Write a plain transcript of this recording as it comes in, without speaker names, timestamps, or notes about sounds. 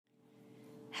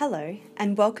Hello,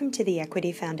 and welcome to the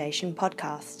Equity Foundation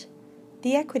podcast.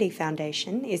 The Equity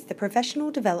Foundation is the professional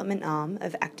development arm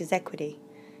of Actors Equity.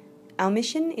 Our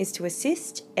mission is to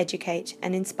assist, educate,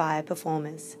 and inspire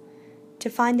performers. To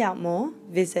find out more,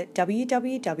 visit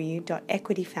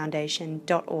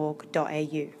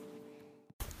www.equityfoundation.org.au.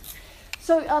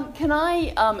 So can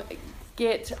I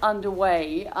get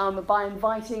underway by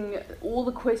inviting all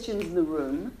the questions in the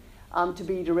room to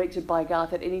be directed by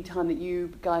Garth at any time that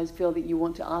you guys feel that you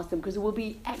want to ask them, because there will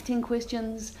be acting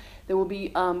questions, there will be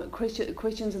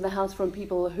questions in the house from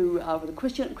people who are of the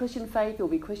Christian faith, there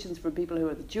will be questions from people who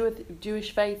are the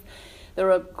Jewish faith,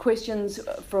 there are questions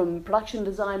from production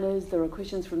designers, there are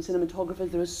questions from cinematographers.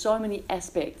 There are so many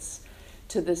aspects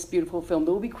to this beautiful film.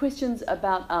 There will be questions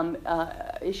about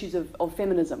issues of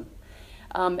feminism.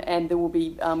 And there will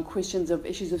be questions of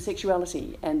issues of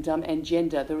sexuality and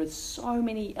gender. There are so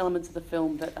many elements of the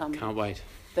film that can't wait.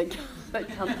 That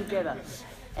come together,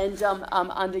 and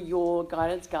under your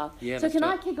guidance, Garth. Yeah, so can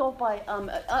I kick off by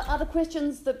other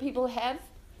questions that people have?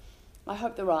 I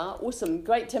hope there are. Awesome,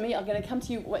 great, Timmy. I'm going to come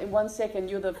to you in 1 second.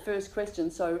 You're the first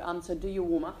question, so do your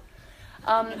warm up.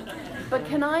 But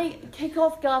can I kick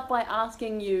off, Garth, by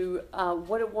asking you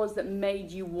what it was that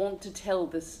made you want to tell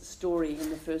this story in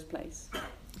the first place?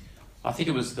 I think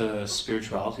it was the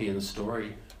spirituality in the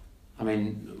story. I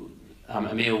mean,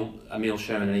 Emil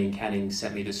Sherman and Ian Canning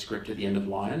sent me the script at the end of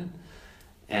Lion,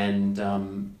 and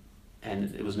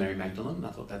it was Mary Magdalene. I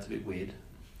thought that's a bit weird.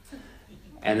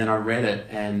 And then I read it,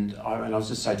 and I was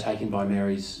just so taken by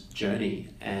Mary's journey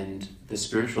and the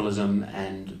spiritualism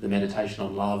and the meditation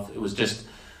on love. It was just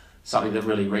something that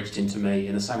really reached into me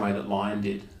in the same way that Lion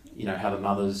did. You know, how the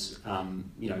mothers,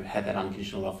 had that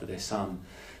unconditional love for their son.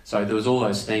 So there was all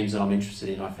those themes that I'm interested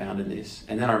in, I found in this.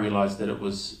 And then I realised that it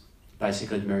was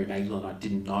basically Mary Magdalene I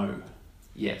didn't know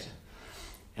yet.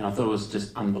 And I thought it was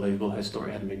just unbelievable her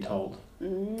story hadn't been told.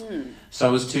 Mm. So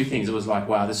it was two things. It was like,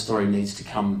 wow, this story needs to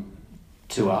come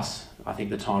to us. I think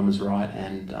the time was right,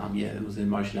 and it was the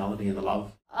emotionality and the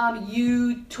love.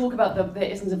 You talk about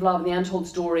the essence of love and the untold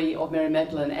story of Mary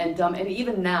Magdalene, and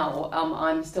even now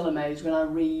I'm still amazed when I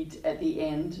read at the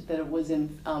end that it was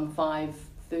in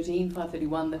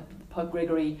 531 that Pope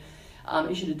Gregory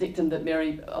issued a dictum that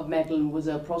Mary of Magdalene was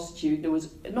a prostitute. It was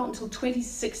not until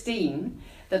 2016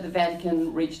 that the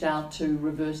Vatican reached out to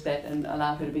reverse that and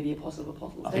allow her to be the Apostle of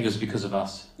Apostles. I think it was because of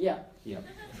us. Yeah.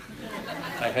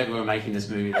 They heard we were making this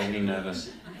movie, they were getting nervous,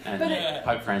 and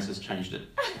Pope Francis changed it.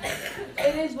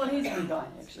 It is, well, he's a good guy,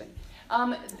 actually.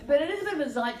 But it is a bit of a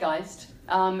zeitgeist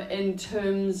in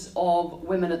terms of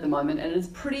women at the moment, and it's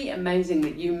pretty amazing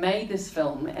that you made this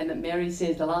film and that Mary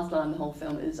says the last line of the whole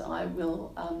film is, I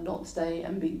will not stay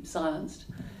and be silenced.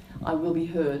 I will be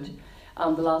heard. The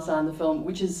last line of the film,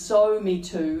 which is so Me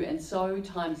Too and so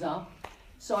Time's Up.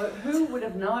 So who would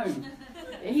have known?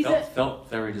 Felt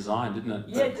very designed, didn't it?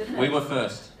 Yeah, didn't it? We were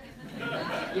first.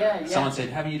 Yeah. Someone said,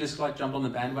 haven't you just jumped on the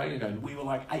bandwagon? Going, we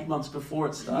were 8 months before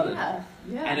it started. Yeah.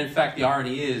 And in fact, the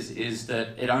irony is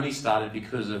that it only started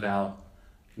because of our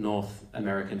North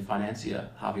American financier,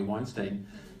 Harvey Weinstein.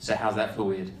 So how's that for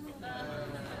weird?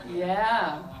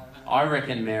 Yeah. I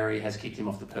reckon Mary has kicked him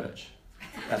off the perch.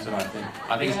 That's what I think.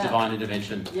 I think it's divine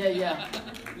intervention. Yeah,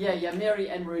 Mary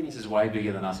and Rooney. This is way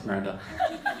bigger than us, Miranda.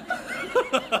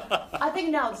 I think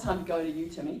now it's time to go to you,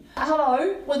 Timmy.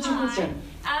 Hello, what's your question?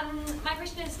 My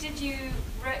question is, did you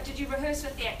rehearse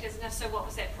with the actors, and if so, what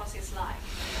was that process like?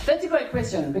 That's a great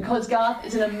question, because Garth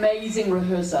is an amazing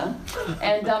rehearser,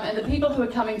 and the people who are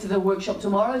coming to the workshop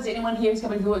tomorrow, is anyone here who's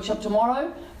coming to the workshop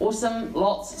tomorrow? Awesome,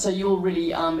 lots, so you'll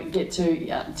really get to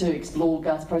explore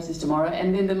Garth's process tomorrow,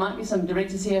 and then there might be some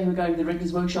directors here who are going to the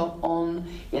director's workshop on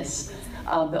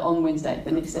Wednesday,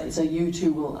 the next day, so you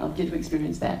too will get to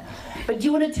experience that. But do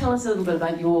you want to tell us a little bit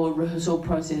about your rehearsal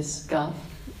process, Garth?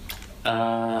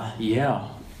 Yeah.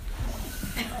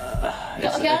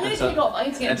 I'm going to kick off.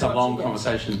 It's a long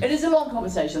conversation. It is a long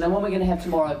conversation, and one we're going to have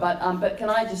tomorrow. But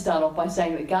can I just start off by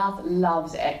saying that Garth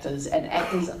loves actors, and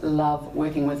actors love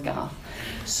working with Garth.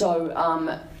 So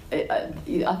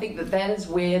I think that is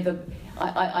where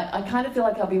I kind of feel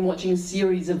like I've been watching a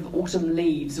series of autumn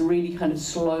leaves really kind of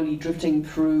slowly drifting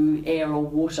through air or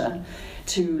water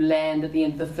to land at the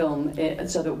end of the film,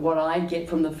 so that what I get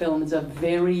from the film is a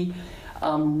very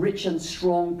rich and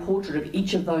strong portrait of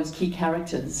each of those key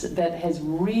characters that has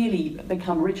really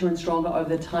become richer and stronger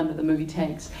over the time that the movie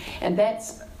takes. And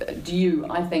that's due,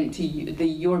 I think, to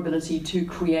your ability to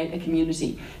create a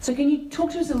community. So can you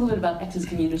talk to us a little bit about Actors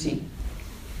Community?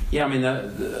 Yeah, I mean,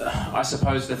 I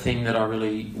suppose the thing that I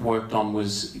really worked on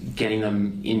was getting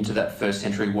them into that first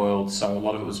century world. So a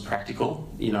lot of it was practical,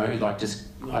 just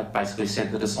I basically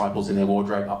sent the disciples in their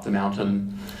wardrobe up the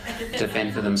mountain to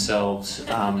fend for themselves.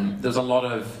 There's a lot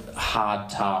of hard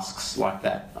tasks like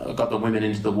that. I got the women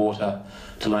into the water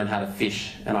to learn how to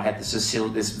fish, and I had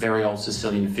this very old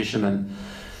Sicilian fisherman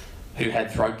who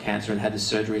had throat cancer and had this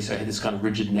surgery, so he had this kind of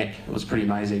rigid neck. It was pretty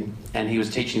amazing. And he was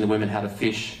teaching the women how to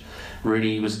fish.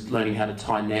 Rooney was learning how to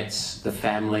tie nets. The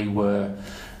family were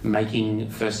making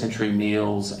first century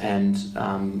meals and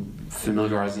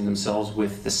familiarising themselves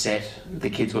with the set. The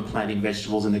kids were planting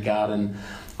vegetables in the garden.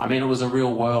 I mean, it was a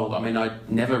real world. I mean, I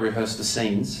never rehearsed the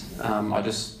scenes. I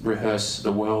just rehearsed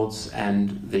the worlds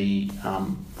and the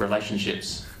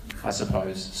relationships, I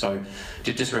suppose. So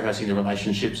just rehearsing the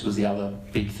relationships was the other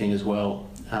big thing as well.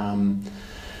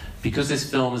 Because this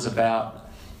film is about,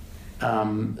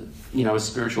 a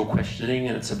spiritual questioning,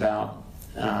 and it's about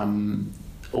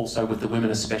also with the women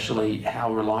especially,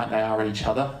 how reliant they are on each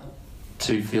other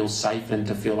to feel safe and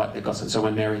to feel like they've got something. So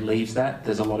when Mary leaves that,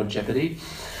 there's a lot of jeopardy.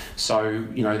 So,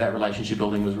 that relationship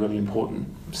building was really important.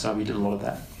 So we did a lot of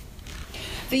that.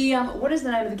 What is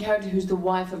the name of the character who's the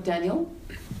wife of Daniel?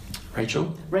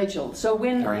 Rachel. So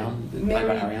when Ariane. Mary,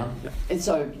 Ariane. Yeah. it's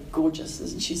so gorgeous,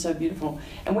 isn't she? So beautiful.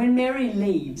 And when Mary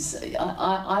leaves,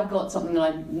 I got something that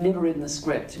I'd never read in the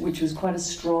script, which was quite a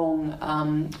strong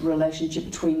relationship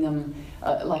between them,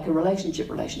 like a relationship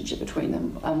between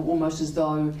them, almost as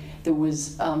though there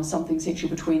was something sexual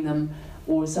between them,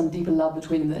 or some deeper love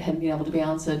between them that hadn't been able to be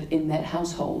answered in that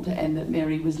household, and that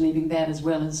Mary was leaving that as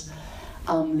well as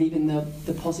leaving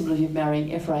the possibility of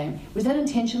marrying Ephraim. Was that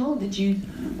intentional? Did you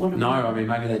want to... No, I mean,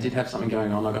 maybe they did have something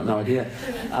going on. I got no idea.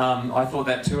 I thought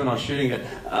that too when I was shooting it.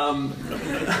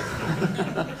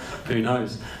 Who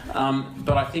knows?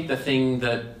 But I think the thing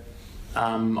that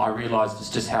I realised is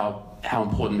just how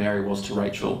important Mary was to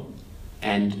Rachel.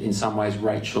 And in some ways,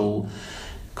 Rachel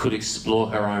could explore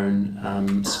her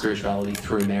own spirituality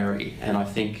through Mary. And I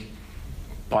think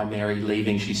by Mary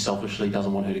leaving, she selfishly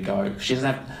doesn't want her to go.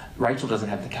 Rachel doesn't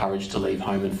have the courage to leave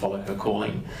home and follow her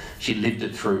calling. She lived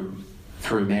it through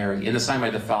Mary. In the same way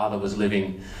the father was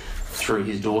living through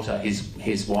his daughter,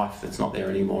 his wife that's not there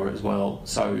anymore as well.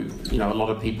 So, a lot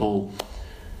of people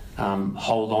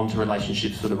hold on to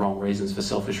relationships for the wrong reasons, for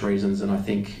selfish reasons, and I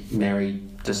think Mary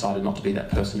decided not to be that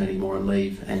person anymore and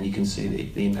leave, and you can see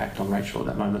the impact on Rachel at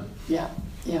that moment. Yeah.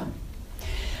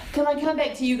 Can I come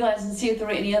back to you guys and see if there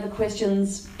are any other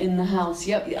questions in the house?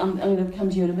 Yep, I'm going to come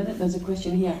to you in a minute. There's a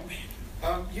question here.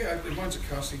 Mine's a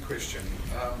casting question.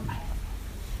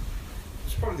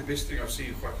 It's probably the best thing I've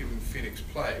seen Joaquin Phoenix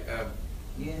play.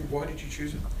 Why did you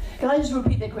choose him? Can I just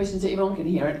repeat that question so everyone can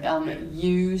hear it?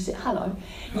 You said, hello.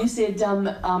 You said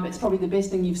it's probably the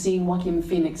best thing you've seen Joaquin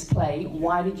Phoenix play.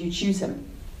 Why did you choose him?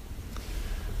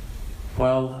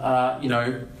 Well,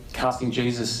 casting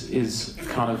Jesus is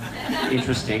kind of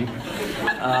interesting.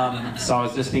 So I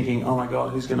was just thinking, oh my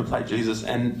God, who's going to play Jesus?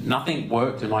 And nothing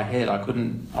worked in my head. I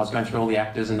was going through all the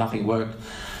actors and nothing worked.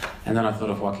 And then I thought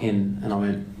of Joaquin and I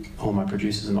went, oh, my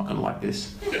producers are not going to like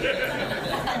this.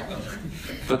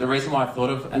 But the reason why I thought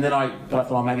of, I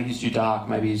thought, oh, maybe he's too dark,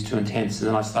 maybe he's too intense. And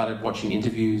then I started watching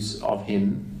interviews of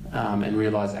him and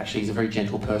realised actually he's a very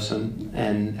gentle person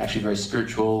and actually very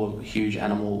spiritual, huge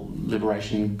animal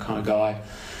liberation kind of guy.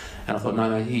 And I thought,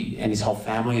 no, and his whole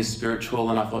family is spiritual.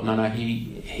 And I thought, no,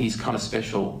 he's kind of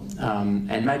special.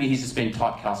 And maybe he's just been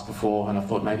typecast before. And I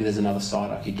thought maybe there's another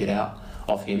side I could get out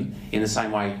of him in the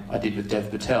same way I did with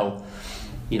Dev Patel.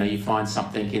 You find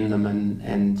something in them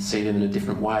and see them in a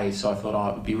different way. So I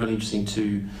thought, it would be really interesting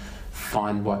to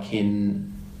find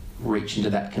Joaquin reach into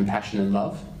that compassion and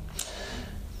love.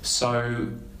 So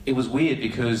it was weird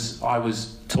because I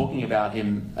was talking about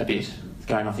him a bit,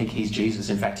 going, I think he's Jesus.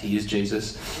 In fact, he is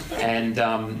Jesus. And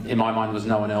in my mind was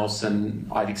no one else, and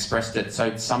I'd expressed it.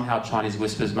 So somehow Chinese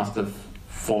whispers must have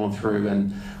fallen through,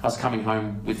 and I was coming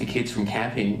home with the kids from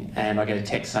camping, and I get a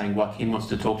text saying, Joaquin wants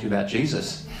to talk to you about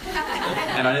Jesus.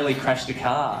 And I nearly crashed the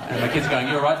car. And my kids are going,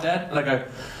 you all right, Dad? And I go,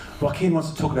 Joaquin wants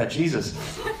to talk about Jesus.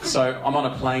 So I'm on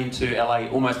a plane to LA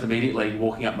almost immediately,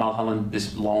 walking up Mulholland,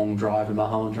 this long drive in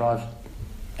Mulholland Drive.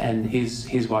 And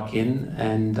here's Joaquin,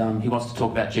 and he wants to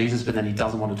talk about Jesus, but then he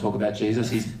doesn't want to talk about Jesus.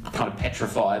 He's kind of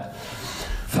petrified.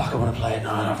 Fuck, I want to play it.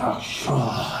 No, fuck.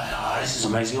 Oh, this is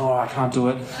amazing. Oh, I can't do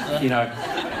it.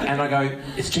 And I go,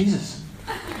 it's Jesus.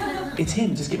 It's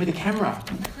him. Just give me the camera.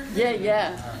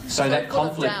 Yeah. So that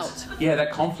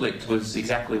conflict was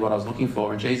exactly what I was looking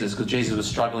for in Jesus, because Jesus was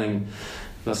struggling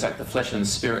with like the flesh and the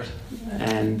spirit,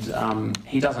 and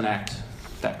he doesn't act,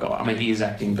 that guy. I mean, he is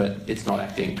acting, but it's not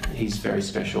acting. He's very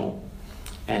special,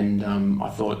 and I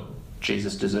thought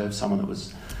Jesus deserved someone that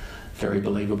was very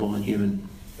believable and human.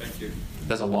 Thank you.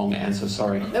 That's a long answer,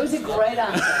 sorry. That was a great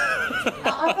answer.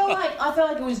 I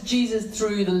felt like it was Jesus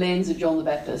through the lens of John the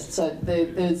Baptist. So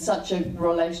there's such a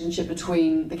relationship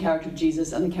between the character of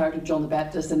Jesus and the character of John the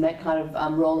Baptist, and that kind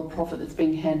of role of prophet that's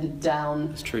being handed down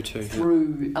That's true too.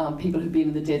 through people who've been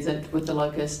in the desert with the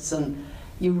locusts, and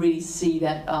you really see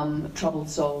that troubled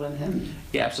soul in him.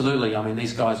 Yeah, absolutely. I mean,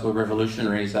 these guys were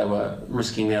revolutionaries. They were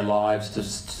risking their lives to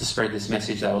spread this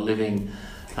message. They were living...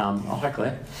 oh, hi,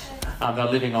 Claire. They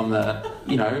were living on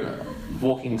the,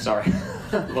 walking, sorry,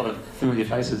 a lot of familiar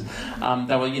faces.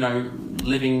 They were,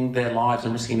 living their lives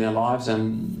and risking their lives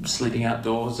and sleeping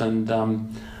outdoors, and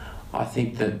I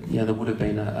think that there would have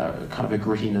been a kind of a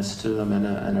grittiness to them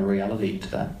and a reality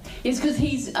to that. Yes, because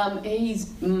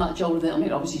he's much older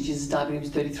than, obviously Jesus died when he was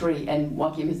 33, and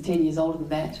Joachim is 10 years older than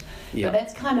that. Yeah. But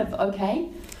that's kind of okay,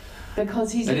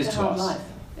 because he's lived a hard life.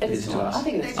 It is to us. I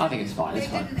think it's fine. It's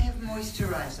They fine. didn't have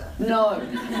moisturiser. No,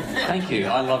 Thank you.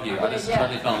 I love you. I just Yeah.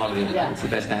 totally fell in love with you. Yeah. It's the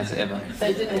best answer ever.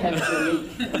 they didn't have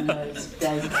Jimmy in those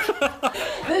days.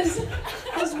 There's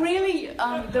really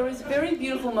there is very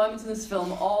beautiful moments in this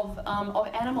film of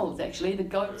animals, actually. The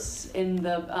goats in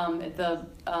the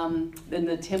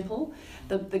temple,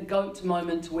 the goat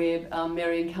moment where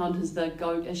Mary encounters the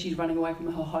goat as she's running away from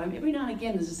her home. Every now and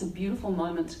again, there's just a beautiful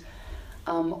moment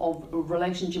of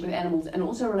relationship with animals and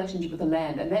also a relationship with the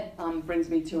land, and that brings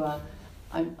me to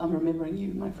I'm remembering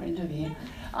you, my friend over here.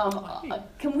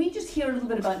 Can we just hear a little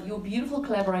bit about your beautiful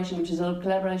collaboration, which is a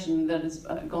collaboration that has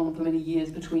gone on for many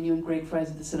years between you and Greg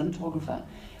Fraser, the cinematographer?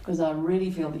 Because I really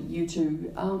feel that you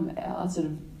two are sort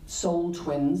of soul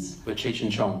twins. We're Cheech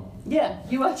and Chong. Yeah,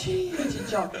 you are Cheech and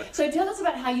Chong. So tell us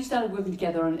about how you started working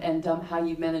together and how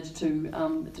you managed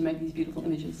to make these beautiful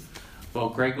images. Well,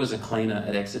 Greg was a cleaner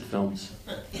at Exit Films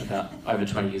about over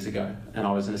 20 years ago, and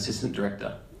I was an assistant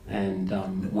director.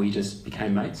 And we just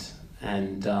became mates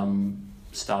and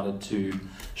started to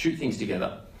shoot things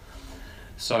together.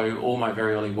 So all my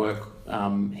very early work,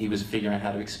 he was figuring out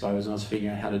how to expose and I was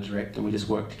figuring out how to direct, and we just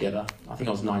worked together. I think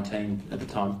I was 19 at the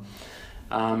time.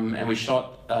 And we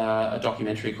shot a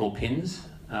documentary called Pins,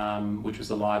 which was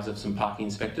the lives of some parking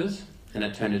inspectors, and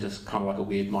it turned into kind of like a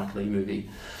weird Mike Leigh movie,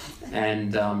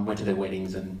 and went to their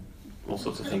weddings and all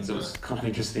sorts of things. It was kind of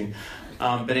interesting.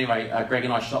 But anyway, Greg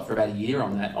and I shot for about a year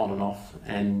on that, on and off,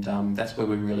 and that's where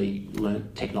we really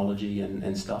learnt technology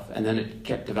and stuff. And then it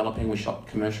kept developing. We shot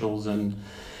commercials, and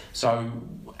so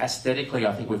aesthetically,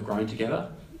 I think we've grown together.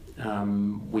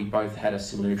 We both had a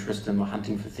similar interest in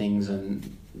hunting for things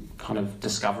and kind of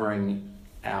discovering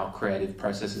our creative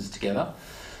processes together.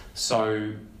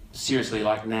 So seriously,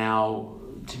 like now,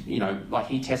 like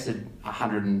he tested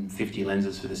 150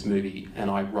 lenses for this movie,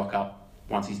 and I rock up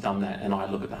once he's done that, and I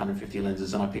look at the 150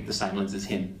 lenses and I pick the same lens as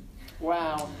him.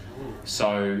 Wow.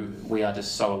 So we are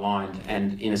just so aligned,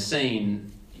 and in a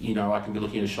scene, I can be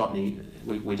looking at a shot and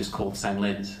we just call the same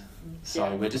lens. So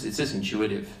Yeah. it's just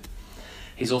intuitive.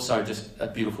 He's also just a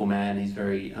beautiful man. He's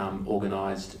very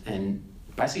organised, and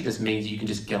basically just means you can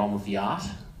just get on with the art.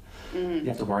 You don't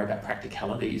have to worry about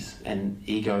practicalities and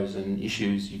egos and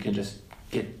issues. You can just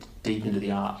get deep into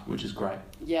the art, which is great.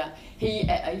 Yeah,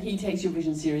 he takes your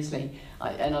vision seriously,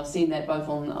 and I've seen that both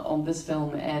on this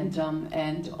film and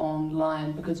on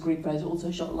Lion, because Greg Fraser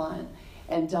also shot Lion,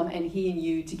 and he and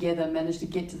you together managed to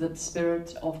get to the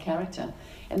spirit of character,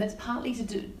 and that's partly to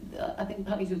do, I think,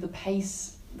 partly to do with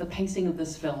the pacing of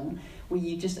this film, where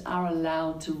you just are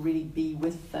allowed to really be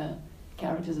with the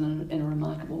characters in a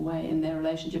remarkable way in their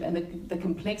relationship, and the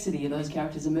complexity of those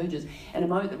characters emerges. And a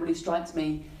moment that really strikes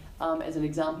me as an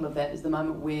example of that is the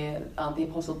moment where the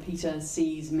Apostle Peter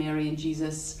sees Mary and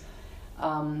Jesus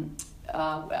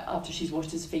after she's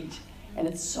washed his feet. And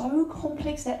it's so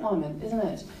complex, that moment, isn't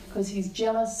it? Because he's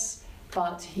jealous,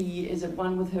 but he is at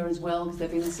one with her as well, because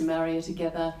they've been in Samaria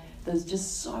together. There's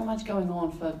just so much going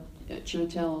on for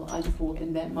Chiwetel Ejiofor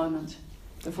in that moment,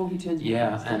 before he turns.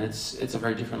 Yeah, and it's a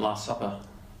very different Last Supper.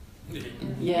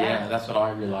 Yeah. That's what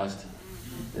I realised.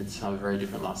 It's a very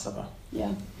different Last Supper.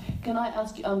 Yeah. Can I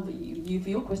ask you for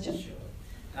your question? Sure.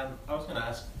 I was going to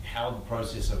ask how the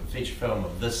process of a feature film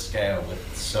of this scale,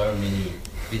 with so many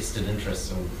vested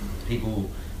interests and people,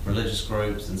 religious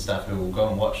groups and stuff who will go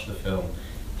and watch the film,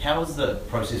 how is the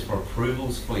process for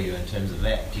approvals for you in terms of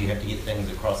that? Do you have to get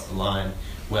things across the line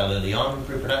well early on in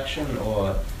pre-production,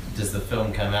 or does the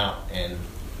film come out and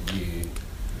you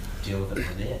deal with it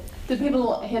from there? Did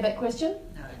people hear that question?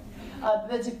 No.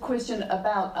 There's a question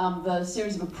about the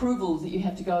series of approvals that you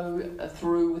have to go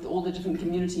through with all the different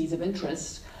communities of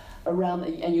interest around,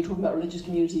 and you're talking about religious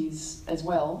communities as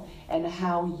well, and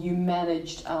how you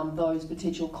managed those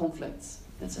potential conflicts.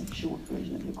 That's a short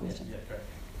version of your question. Yeah, great.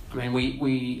 I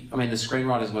mean, the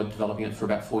screenwriters were developing it for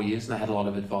about 4 years, and they had a lot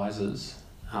of advisors,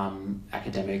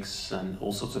 academics and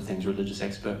all sorts of things, religious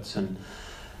experts. And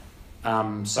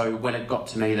so when it got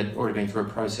to me, they'd already been through a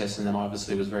process, and then I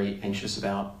obviously was very anxious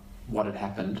about what had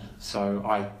happened. So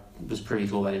I was privy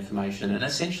to all that information. And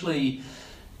essentially,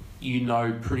 you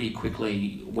know pretty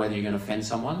quickly whether you're going to offend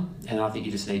someone, and I think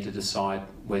you just need to decide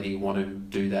whether you want to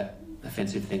do that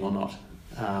offensive thing or not.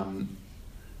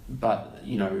 But,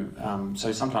 you know,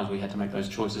 so sometimes we had to make those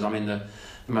choices. I mean, the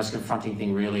most confronting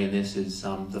thing really in this is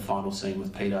the final scene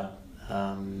with Peter.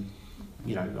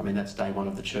 You know, I mean, that's day one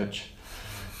of the church,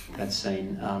 that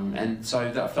scene. And so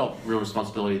I felt real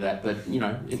responsibility of that. But, you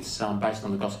know, it's based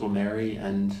on the Gospel of Mary,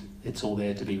 and it's all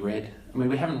there to be read. I mean,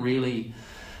 we haven't really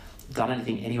done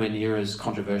anything anywhere near as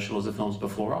controversial as the films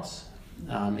before us.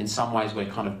 In some ways,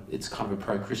 it's kind of a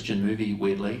pro-Christian movie,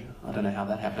 weirdly. I don't know how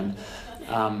that happened.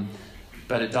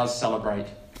 But it does celebrate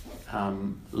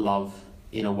love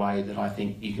in a way that I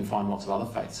think you can find lots of other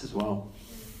faiths as well.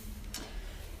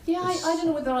 Yeah, I don't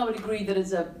know whether I would agree that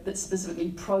it's a specifically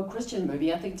pro-Christian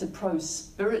movie. I think it's a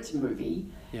pro-spirit movie.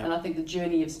 Yeah. And I think the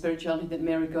journey of spirituality that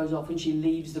Mary goes off when she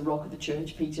leaves the rock of the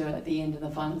church, Peter, at the end of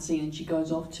the final scene, and she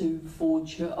goes off to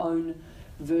forge her own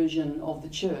version of the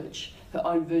church, her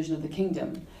own version of the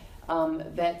kingdom.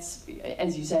 That's,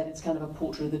 as you said, it's kind of a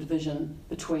portrait of the division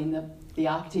between the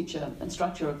architecture and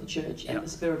structure of the church and the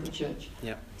spirit of the church.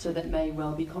 Yep. So that may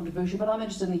well be controversial, but I'm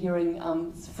interested in hearing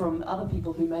from other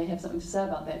people who may have something to say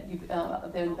about that.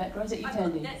 Up there in the back row, is that you,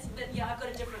 Tandy? I've got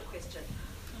a different question.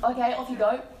 Okay, off you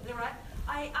go. All right.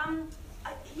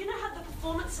 You know how the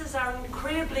performances are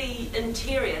incredibly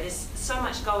interior. There's so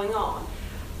much going on.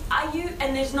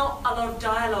 And there's not a lot of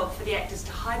dialogue for the actors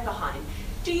to hide behind.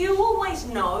 Do you always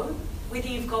know whether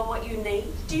you've got what you need?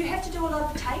 Do you have to do a lot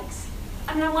of takes?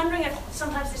 I mean, I'm wondering if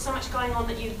sometimes there's so much going on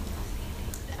that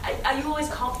are you always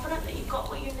confident that you've got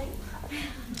what you need?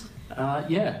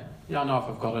 Yeah, I know if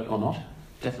I've got it or not,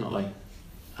 definitely.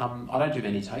 I don't do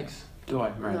many takes, do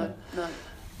I, Miranda?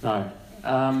 No.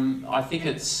 I think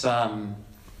it's,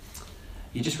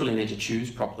 you just really need to choose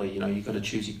properly. You know, you've got to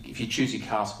choose, if you choose your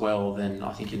cast well, then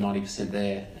I think you're 90%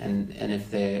 there. And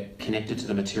if they're connected to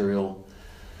the material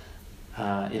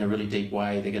in a really deep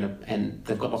way, and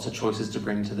they've got lots of choices to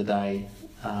bring to the day.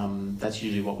 That's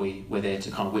usually what we're there to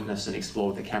kind of witness and explore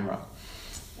with the camera.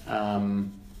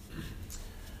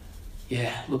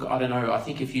 Yeah, look, I don't know. I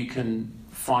think if you can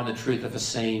find the truth of a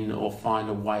scene or find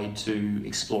a way to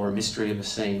explore a mystery of a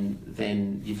scene,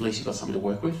 then at least you've got something to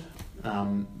work with.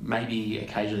 Maybe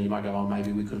occasionally you might go, oh,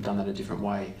 maybe we could have done that a different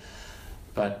way.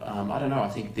 But I don't know. I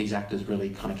think these actors really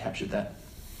kind of captured that.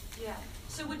 Yeah.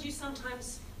 So would you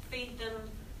sometimes feed them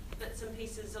bits and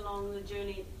pieces along the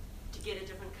journey to get a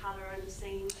different colour in the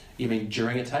scene? You mean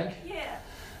during a take? Yeah.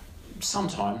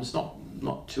 Sometimes, not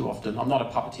too often. I'm not a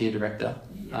puppeteer director,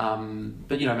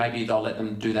 but you know, maybe they'll let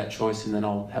them do that choice, and then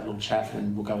I'll have a little chat,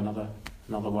 and we'll go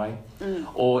another way.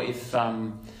 Or if I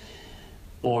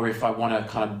want to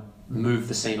kind of move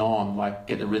the scene on, like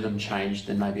get the rhythm changed,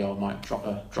 then maybe I might drop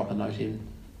a note in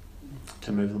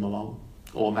to move them along.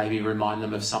 Or maybe remind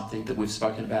them of something that we've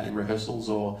spoken about in rehearsals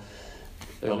or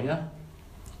earlier.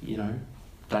 You know,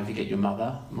 don't forget your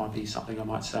mother might be something I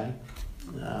might say,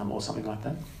 or something like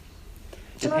that.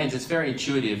 Depends. It's very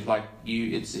intuitive. Like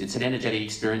it's an energetic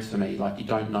experience for me. Like you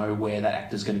don't know where that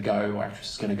actor's going to go or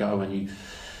actress is going to go, and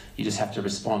you just have to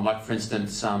respond. Like for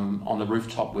instance, on the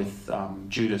rooftop with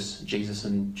Jesus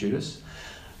and Judas.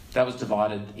 That was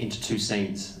divided into two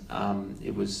scenes.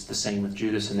 It was the scene with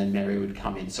Judas, and then Mary would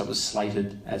come in. So it was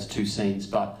slated as two scenes.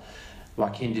 But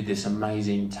Joaquin did this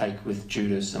amazing take with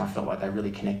Judas, and I felt like they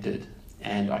really connected.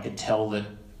 And I could tell that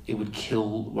it would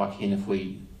kill Joaquin if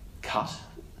we cut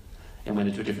and went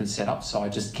into a different setup. So I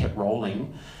just kept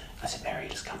rolling. I said, Mary,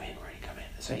 just come in, ready, come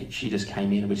in. So she just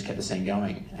came in, and we just kept the scene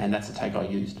going. And that's the take I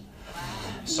used.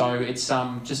 So it's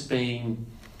just being...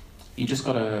 You just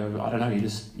got to, I don't know,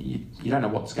 you don't know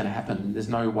what's going to happen. There's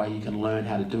no way you can learn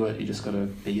how to do it. You just got to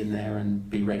be in there and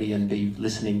be ready and be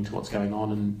listening to what's going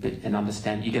on and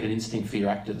understand. You get an instinct for your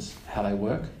actors, how they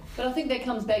work. But I think that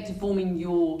comes back to forming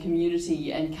your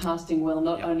community and casting well,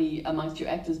 not only amongst your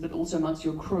actors, but also amongst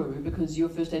your crew, because your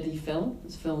first AD, Phil,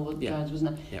 it's Phil Jones,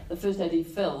 wasn't it? Yep. The first AD,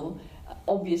 Phil,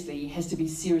 obviously has to be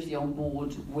seriously on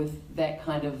board with that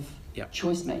kind of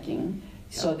choice making.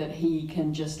 So that he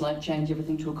can just like change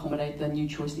everything to accommodate the new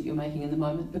choice that you're making in the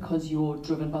moment, because you're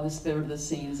driven by the spirit of the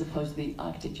scene as opposed to the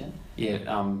architecture. Yeah,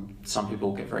 some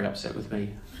people get very upset with me.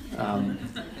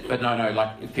 But no,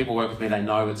 like if people work with me, they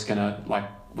know it's gonna, like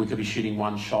we could be shooting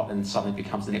one shot and suddenly it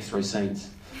becomes the next three scenes.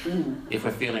 If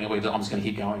we're feeling it, I'm just gonna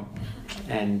keep going.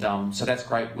 And so that's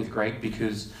great with Greg,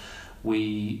 because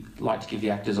we like to give the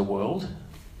actors a world.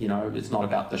 You know, it's not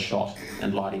about the shot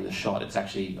and lighting the shot. It's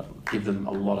actually give them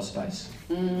a lot of space.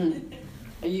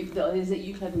 Is it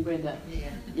you, Cliff and Brenda? Yeah.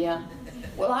 Yeah.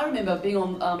 Well, I remember being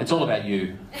on... It's all about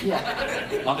you.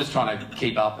 Yeah. I'm just trying to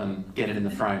keep up and get it in the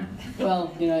frame.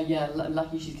 Well, you know, yeah,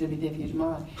 lucky she's going to be there for you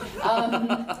tomorrow.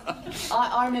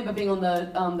 I remember being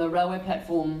on the railway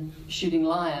platform shooting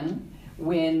Lion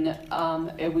when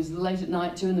it was late at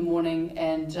night, 2 in the morning,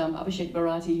 and Abhishek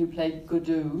Bharati, who played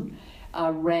Gudu,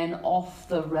 ran off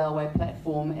the railway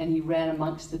platform, and he ran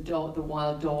amongst the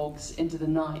wild dogs into the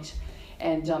night.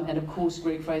 And of course,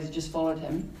 Greg Fraser just followed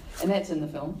him, and that's in the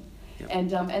film. Yep. And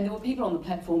there were people on the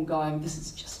platform going, "This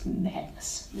is just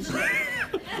madness.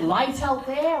 Light out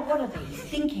there, what are they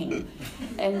thinking?"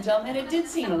 And it did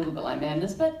seem a little bit like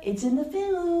madness, but it's in the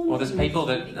film. Well, there's people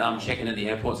that check in at the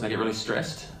airports and they get really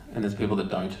stressed, and there's people that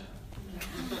don't.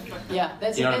 Yeah,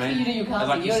 that's You know what I what mean? you do. You can't.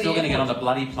 Like, you're still going to get on the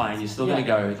bloody plane. You're still going to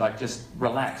go. Like, just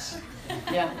relax.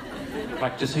 Yeah,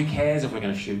 Like, just who cares if we're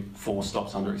going to shoot 4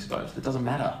 stops underexposed? It doesn't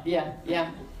matter.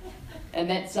 yeah. And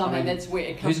that's I mean, and that's where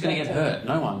it comes. Who's going to back get hurt?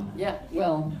 No one. Yeah,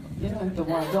 well, you know, the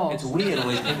wild dogs. It's weird. All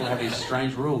these people have these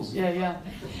strange rules. Yeah.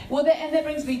 Well, that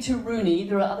brings me to Rooney.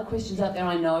 There are other questions out there,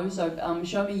 I know. So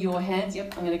show me your hands.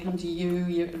 Yep, I'm going to come to you.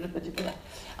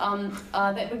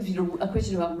 That brings me to a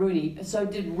question about Rooney. So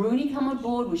did Rooney come on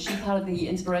board? Was she part of the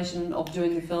inspiration of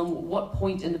doing the film? What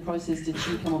point in the process did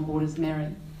she come on board as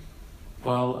Mary?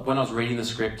 Well, when I was reading the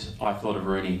script, I thought of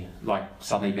Rooney. Like,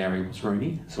 suddenly Mary was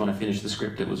Rooney. So when I finished the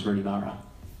script, it was Rooney Mara.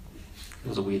 It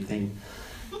was a weird thing.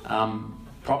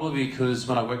 Probably because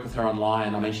when I worked with her on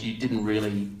Lion, I mean, she didn't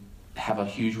really have a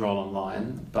huge role on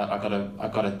Lion, but I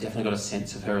definitely got a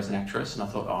sense of her as an actress, and I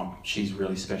thought, oh, she's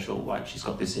really special. Like, she's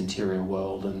got this interior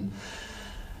world and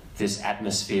this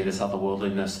atmosphere, this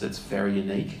otherworldliness that's very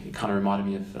unique. It kind of reminded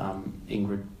me of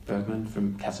Ingrid Bergman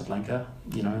from Casablanca.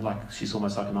 You know, like, she's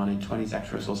almost like a 1920s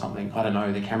actress or something. I don't know.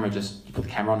 You put the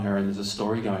camera on her and there's a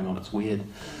story going on. It's weird.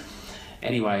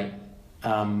 Anyway,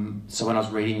 so when I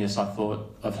was reading this, I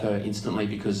thought of her instantly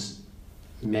because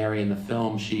Mary in the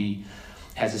film, she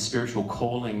has a spiritual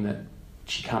calling that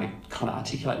she can't kind of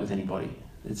articulate with anybody.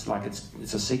 It's like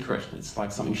it's a secret. It's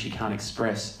like something she can't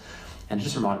express. And it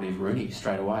just reminded me of Rooney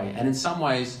straight away. And in some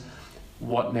ways,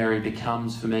 what Mary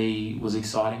becomes for me was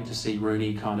exciting to see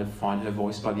Rooney kind of find her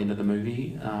voice by the end of the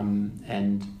movie,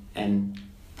 and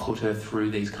put her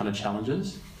through these kind of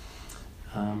challenges.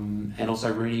 And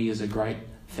also Rooney is a great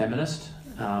feminist.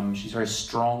 She's very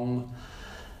strong,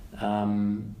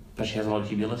 but she has a lot of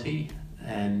humility,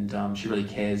 and she really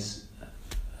cares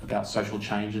about social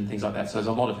change and things like that. So there's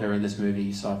a lot of her in this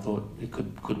movie, so I thought it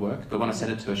could work. But when I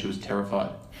sent it to her, she was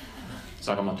terrified. It's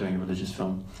like, I'm not doing a religious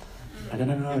film. I go,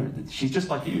 no, she's just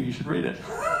like you should read it.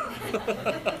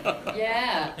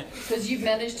 Yeah, because you've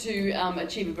managed to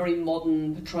achieve a very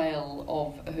modern portrayal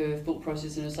of her thought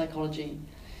process and her psychology.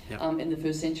 Yep. In the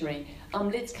first century.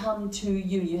 Let's come to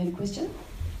you. You had a question?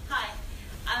 Hi.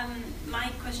 My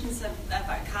question's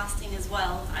about casting as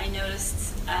well. I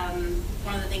noticed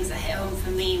one of the things that hit home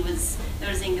for me was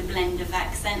noticing the blend of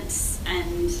accents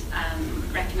and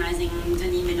recognising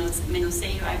Denis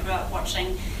Ménocet, who I grew up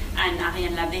watching, and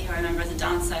Ariane Labbé, who I remember as a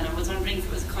dancer. And I was wondering if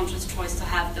it was a conscious choice to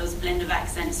have those blend of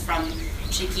accents from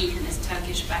Çekiç and his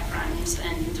Turkish background,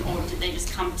 or did they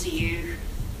just come to you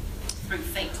through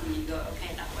fate and you go,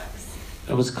 okay, that works?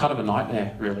 It was kind of a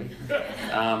nightmare, really,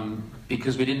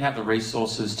 because we didn't have the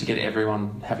resources to get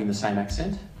everyone having the same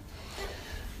accent.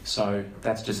 So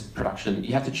that's just production.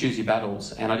 You have to choose your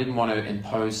battles, and I didn't want to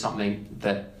impose something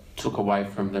that took away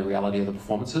from the reality of the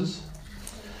performances.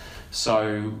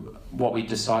 So what we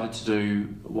decided to do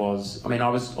was, I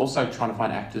was also trying to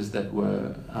find actors that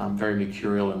were very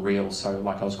mercurial and real. So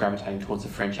like I was gravitating towards the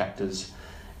French actors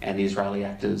and the Israeli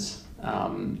actors.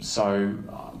 So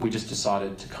we just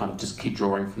decided to kind of just keep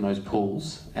drawing from those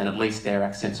pools, and at least their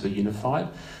accents were unified.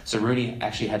 So Rooney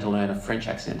actually had to learn a French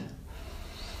accent.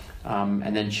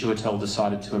 And then Chiwetel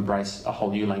decided to embrace a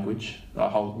whole new language, a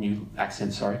whole new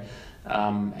accent, sorry.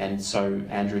 And so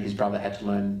Andrew, his brother, they had to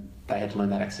learn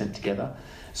that accent together.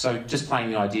 So just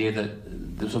playing the idea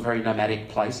that there was a very nomadic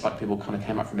place, like people kind of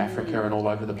came up from Africa and all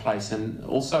over the place. And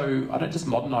also, I don't just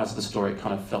modernise the story, it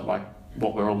kind of felt like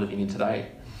what we're all living in today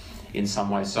in some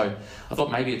ways. So I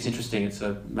thought maybe it's interesting.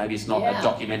 Maybe it's not a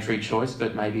documentary choice,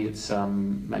 but maybe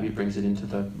it brings it into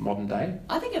the modern day.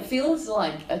 I think it feels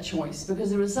like a choice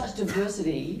because there is such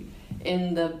diversity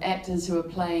in the actors who are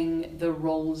playing the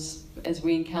roles as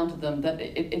we encounter them that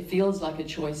it feels like a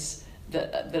choice,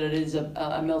 that it is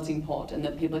a melting pot and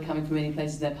that people are coming from many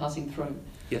places they're passing through.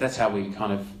 Yeah, that's how we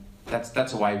kind of,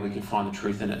 that's a way we can find the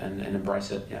truth in it and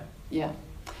embrace it, yeah. Yeah.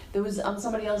 There was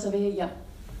somebody else over here. Yeah.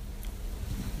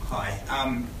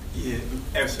 Hi. Yeah,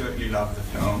 absolutely love the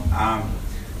film.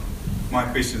 My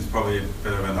question's probably a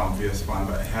bit of an obvious one,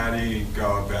 but how do you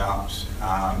go about,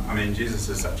 I mean, Jesus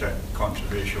is such a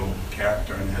controversial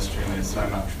character in history and there's so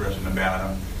much written about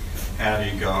him. How do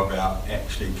you go about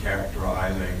actually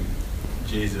characterising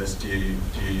Jesus? Do you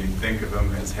think of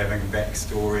him as having a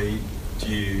backstory? Do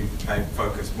you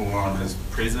focus more on his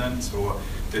presence, or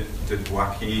did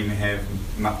Joaquin have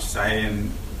much say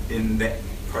in that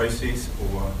process,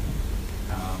 or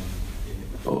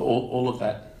all of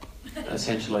that,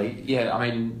 essentially. Yeah, I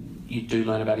mean, you do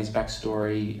learn about his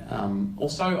backstory.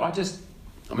 Also,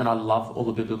 I love all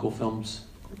the biblical films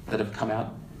that have come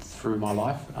out through my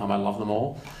life. I love them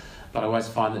all, but I always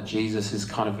find that Jesus is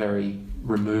kind of very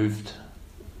removed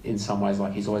in some ways,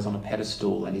 like he's always on a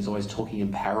pedestal and he's always talking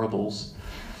in parables.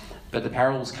 But the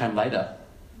parables came later,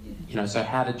 so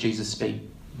how did Jesus speak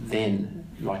then,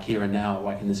 like here and now,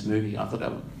 like in this movie? I thought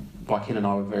that Joaquin and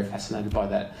I were very fascinated by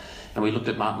that. And we looked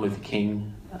at Martin Luther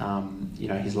King,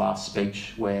 his last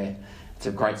speech, where it's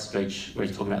a great speech where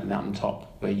he's talking about the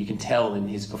mountaintop, where you can tell in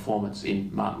his performance, in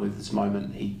Martin Luther's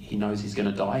moment, he knows he's going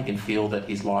to die. He can feel that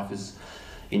his life is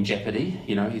in jeopardy.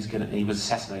 He was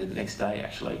assassinated the next day,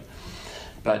 actually.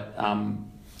 But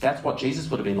that's what Jesus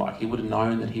would have been like. He would have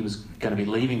known that he was going to be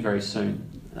leaving very soon,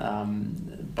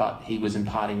 but he was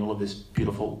imparting all of this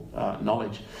beautiful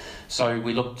knowledge. So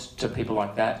we looked to people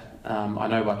like that. I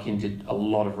know Joaquin did a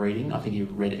lot of reading. I think he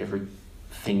read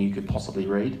everything you could possibly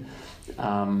read.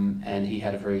 And he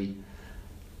had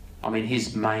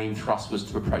his main thrust was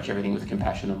to approach everything with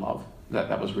compassion and love.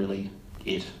 That was really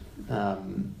it.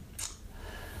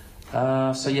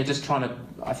 Just trying to,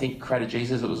 I think, create a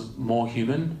Jesus that was more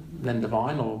human than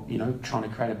divine, or, trying to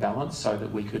create a balance so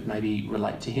that we could maybe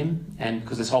relate to him. And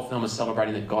because this whole film is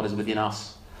celebrating that God is within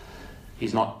us.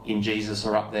 He's not in Jesus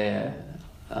or up there.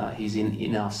 He's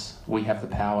in us. We have the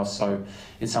power. So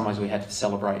in some ways we had to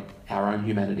celebrate our own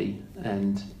humanity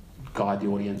and guide the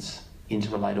audience into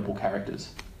relatable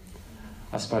characters.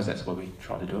 I suppose that's why we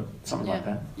try to do it, something like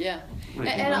that. Yeah,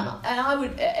 and I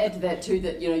would add to that too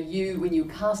that you when you're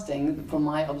casting, from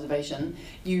my observation,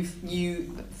 you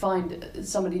find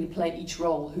somebody to play each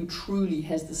role who truly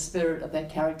has the spirit of that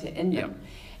character in them.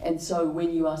 And so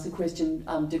when you ask the question,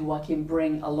 did Joaquin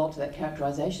bring a lot to that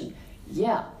characterization?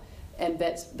 Yeah, and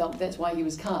that's why he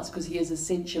was cast, because he is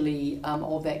essentially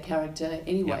of that character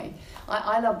anyway.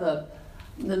 I love the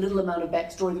little amount of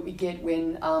backstory that we get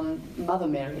when Mother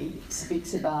Mary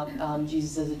speaks about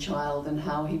Jesus as a child and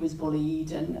how he was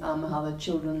bullied, and how the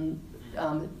children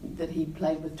that he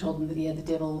played with told him that he had the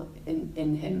devil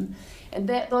in him. And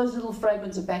those little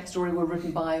fragments of backstory were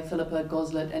written by Philippa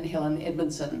Goslett and Helen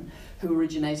Edmondson, who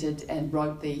originated and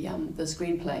wrote the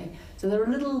screenplay. So there are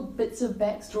little bits of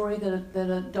backstory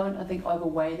that don't, I think,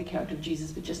 overweigh the character of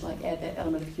Jesus, but just like add that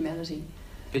element of humanity.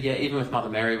 But yeah, even with Mother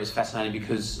Mary, it was fascinating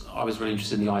because I was really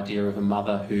interested in the idea of a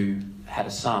mother who had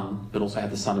a son, but also had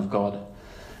the Son of God.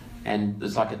 And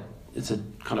it's a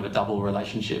kind of a double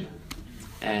relationship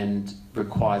and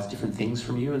requires different things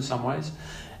from you in some ways.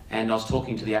 And I was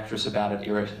talking to the actress about it,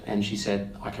 Irit, and she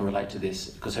said, I can relate to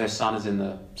this because her son is in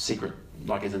the secret,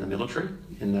 is in the military,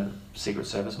 in the Secret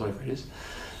Service, whatever it is.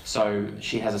 So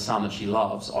she has a son that she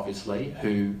loves, obviously,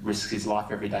 who risks his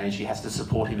life every day, and she has to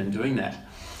support him in doing that.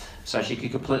 So she could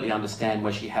completely understand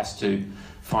where she has to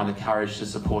find the courage to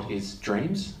support his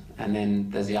dreams. And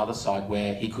then there's the other side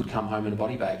where he could come home in a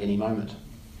body bag any moment.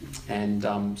 And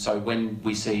so when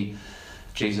we see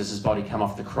Jesus' body come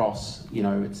off the cross,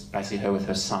 it's basically her with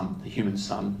her son, the human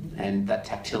son, and that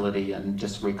tactility and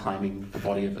just reclaiming the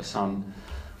body of her son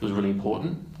was really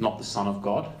important, not the Son of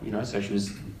God, so she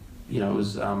was, it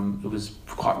was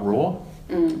quite raw,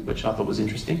 which I thought was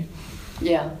interesting.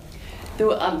 Yeah. There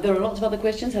are lots of other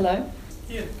questions. Hello?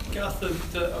 Yeah, Garth,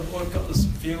 I've got this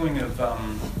feeling of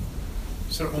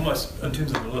sort of almost, in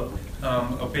terms of the look,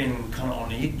 of being kind of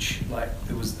on edge, like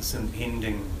there was this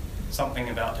impending something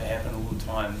about to happen all the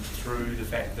time through the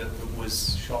fact that it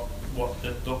was shot what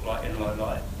it looked like in low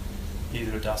light,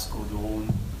 either at dusk or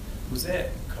dawn. Was that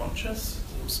conscious?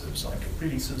 It was like a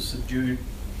pretty sort of subdued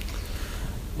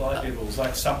light levels,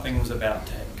 like something was about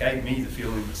to happen. Gave me the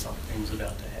feeling that something was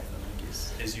about to happen, I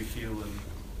guess, as you feel.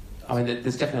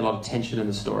 There's definitely a lot of tension in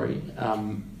the story,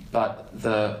 but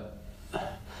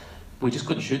we just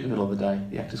couldn't shoot in the middle of the day.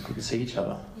 The actors couldn't see each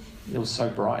other. It was so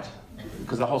bright,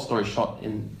 because the whole story is shot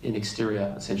in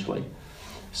exterior, essentially.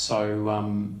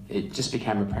 So it just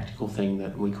became a practical thing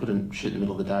that we couldn't shoot in the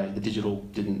middle of the day. The digital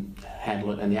didn't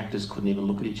handle it, and the actors couldn't even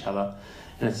look at each other.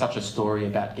 And it's such a story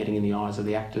about getting in the eyes of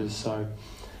the actors, so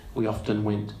we often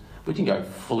went... we didn't go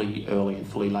fully early and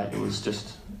fully late. It was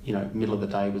just, middle of the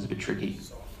day was a bit tricky.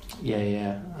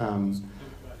 Yeah.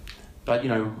 But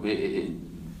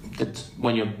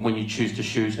when you choose to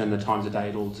shoot and the times of day,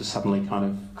 it'll just suddenly kind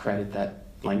of created that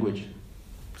language.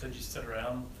 So did you sit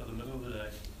around for the middle of the day?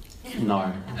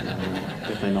 No,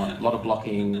 definitely not. A lot of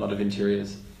blocking, a lot of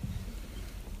interiors.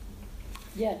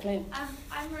 Yeah, Claire.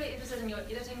 I'm really interested in your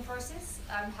editing process,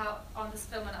 how on this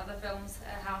film and other films,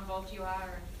 how involved you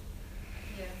are,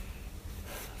 and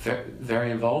Very,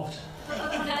 very involved.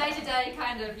 On a day-to-day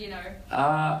kind of,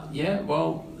 Yeah,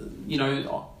 well,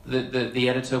 the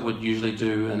editor would usually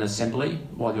do an assembly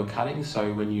while you're cutting.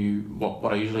 So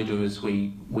what I usually do is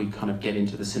we kind of get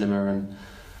into the cinema and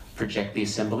project the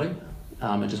assembly.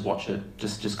 And just watch it,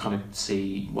 just kind of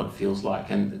see what it feels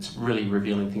like. And it's a really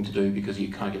revealing thing to do because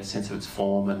you kind of get a sense of its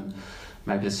form and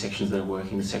maybe the sections that are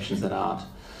working, the sections that aren't.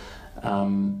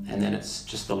 And then it's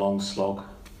just the long slog.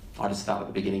 I just start at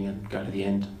the beginning and go to the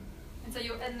end. And so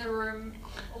you're in the room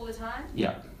all the time?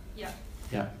 Yeah. Yeah,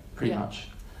 pretty much.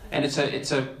 And it's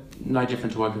a no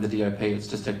different to working with the DOP. It's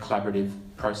just a collaborative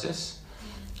process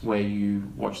where you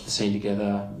watch the scene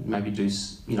together, maybe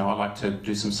I like to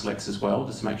do some selects as well,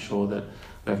 just to make sure that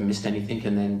we haven't missed anything.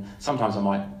 And then sometimes I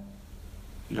might,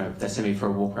 they send me for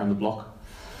a walk around the block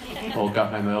or go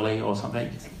home early or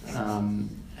something. Or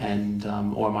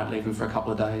I might leave them for a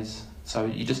couple of days. So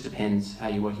it just depends how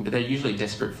you're working, but they're usually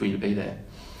desperate for you to be there.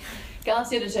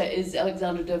 Garth's editor is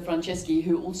Alexandra De Franceschi,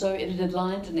 who also edited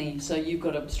Lion, didn't he? So you've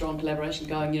got a strong collaboration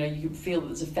going. You can feel that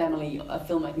there's a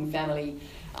filmmaking family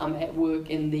at work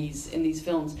in these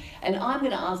films. And I'm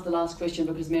going to ask the last question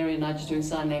because Mary and I are just doing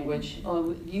sign language.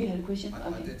 Oh, you had a question?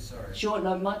 I did, sorry. Sure,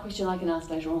 no, my question I can ask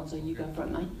later on, so you go for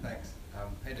it, mate. Thanks.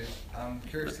 Hey dude, I'm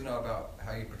curious to know about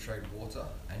how you portrayed water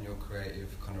and your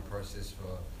creative kind of process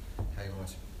for how you want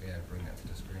to bring that to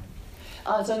the screen.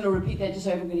 So I'm going to repeat that just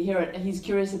so everyone can hear it. He's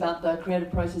curious about the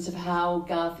creative process of how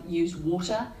Garth used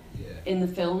water in the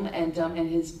film and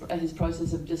his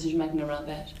process of decision making around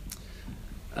that.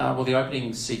 Well, the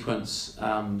opening sequence,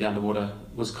 the underwater,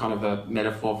 was kind of a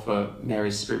metaphor for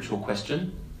Mary's spiritual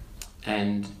question,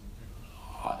 and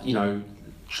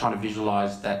trying to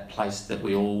visualise that place that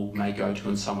we all may go to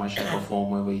in some way, shape, or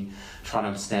form, where we try to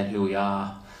understand who we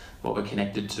are, what we're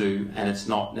connected to, and it's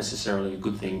not necessarily a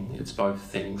good thing. It's both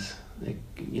things.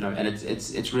 And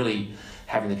it's really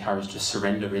having the courage to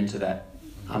surrender into that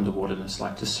underwaterness,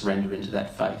 like to surrender into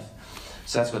that faith.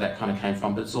 So that's where that kind of came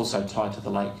from, but it's also tied to the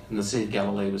lake. And the Sea of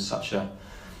Galilee was such a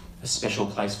special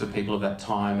place for people of that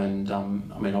time, and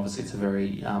obviously it's a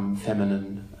very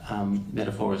feminine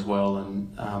metaphor as well,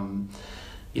 and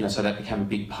so that became a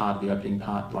big part of the opening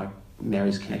part, like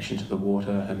Mary's connection to the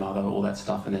water, her mother, all that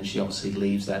stuff, and then she obviously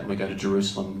leaves that, and we go to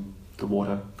Jerusalem, the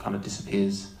water kind of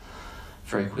disappears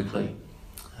very quickly.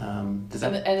 Does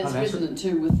that and it's resonant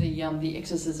too with the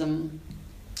exorcism.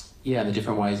 Yeah, and the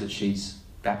different ways that she's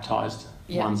baptised.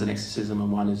 Yeah. One's an exorcism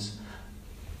and one is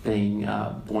being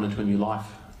born into a new life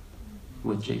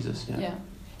with Jesus. Yeah.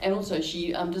 And also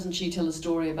she doesn't she tell a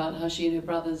story about how she and her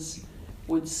brothers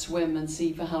would swim and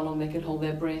see for how long they could hold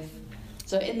their breath.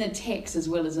 So in the text as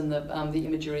well as in the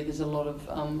imagery, there's a lot of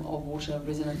water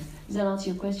resonant. Does that answer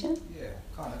your question? Yeah,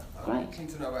 kind of. Great. I'm keen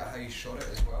to know about how you shot it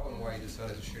as well and why you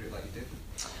decided to shoot it like you did.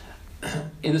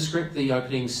 In the script, the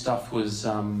opening stuff was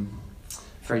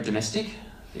very domestic.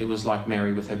 It was like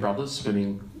Mary with her brothers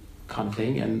swimming kind of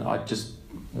thing, and I just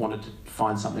wanted to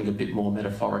find something a bit more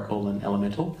metaphorical and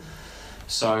elemental.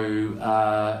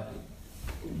 So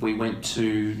we went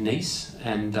to Nice,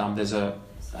 and there's an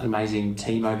amazing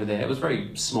team over there. It was a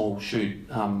very small shoot.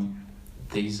 Got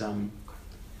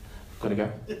to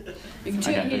go?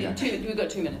 We've got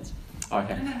 2 minutes.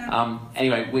 Okay.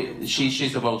 Anyway,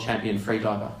 she's the world champion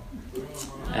freediver,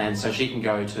 and so she can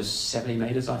go to 70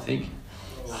 metres, I think,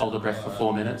 hold her breath for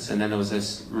 4 minutes, and then there was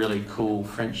this really cool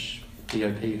French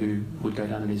DOP who would go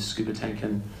down in his scuba tank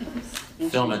and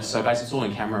film it. So basically it's all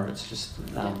in camera. It's just,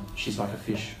 she's like a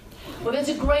fish. Well, that's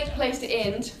a great place to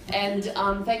end, and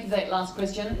thank you for that last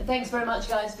question. Thanks very much,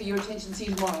 guys, for your attention. See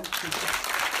you tomorrow.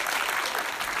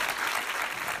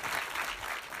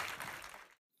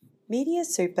 Media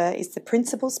Super is the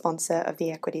principal sponsor of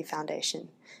the Equity Foundation.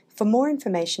 For more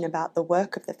information about the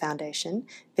work of the Foundation,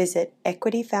 visit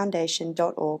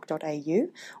equityfoundation.org.au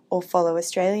or follow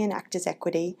Australian Actors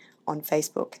Equity on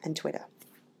Facebook and Twitter.